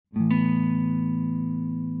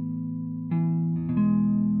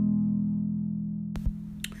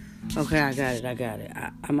Okay, I got it.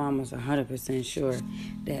 I'm almost 100% sure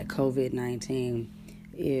that COVID-19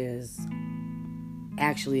 is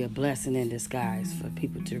actually a blessing in disguise for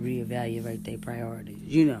people to reevaluate their priorities.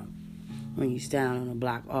 When you stand on the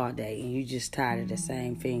block all day and you just tired of the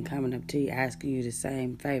same thing coming up to you, asking you the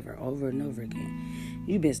same favor over and over again.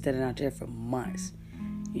 You've been standing out there for months.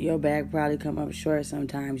 Your bag probably come up short.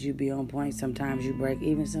 Sometimes you be on point. Sometimes you break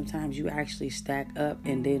even. Sometimes you actually stack up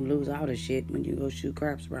and then lose all the shit when you go shoot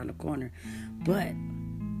craps around the corner. But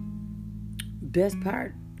best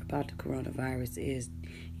part about the coronavirus is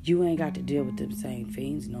you ain't got to deal with them same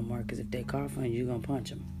fiends no more. Because if they cough on you, you going to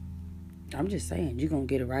punch them. I'm just saying, you're going to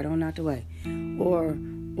get it right on out the way.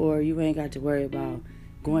 Or you ain't got to worry about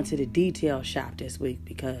going to the detail shop this week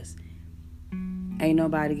because ain't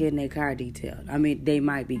nobody getting their car detailed. I mean, they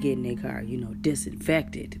might be getting their car,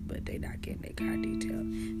 disinfected, but they not getting their car detailed.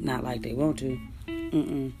 Not like they want to.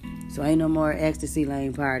 So ain't no more ecstasy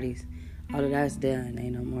lane parties. All of that's done.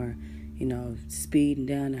 Ain't no more, speeding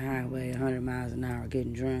down the highway 100 miles an hour,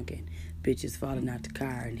 getting drunk, and bitches falling out the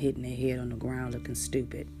car and hitting their head on the ground looking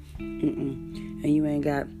stupid. And you ain't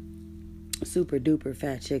got super duper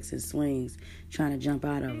fat chicks in swings trying to jump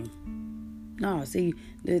out of them. No, see,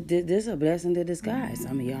 this is a blessing in disguise.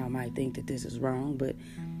 Some of y'all might think that this is wrong, but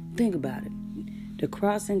think about it. The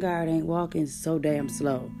crossing guard ain't walking so damn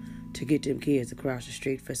slow to get them kids across the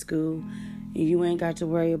street for school. You ain't got to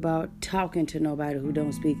worry about talking to nobody who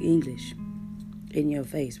don't speak English in your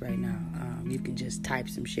face right now. You can just type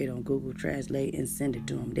some shit on Google Translate and send it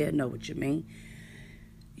to them. They'll know what you mean.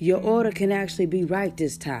 Your order can actually be right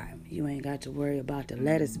this time. You ain't got to worry about the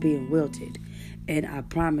lettuce being wilted. And I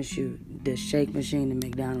promise you, the shake machine in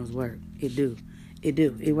McDonald's work. It do.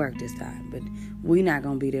 It worked this time. But we not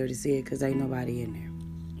going to be there to see it because ain't nobody in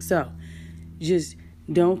there. So, just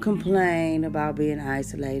don't complain about being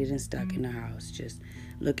isolated and stuck in the house. Just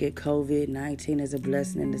look at COVID-19 as a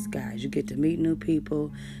blessing in disguise. You get to meet new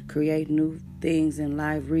people, create new things in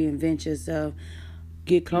life, reinvent yourself,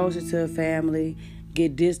 get closer to a family,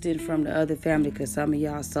 get distant from the other family because some of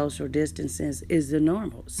y'all social distancing is the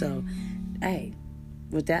normal. So, hey,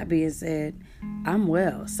 with that being said, I'm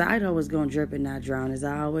well. Sido is going to drip and not drown as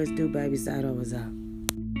I always do, baby. Sido is out.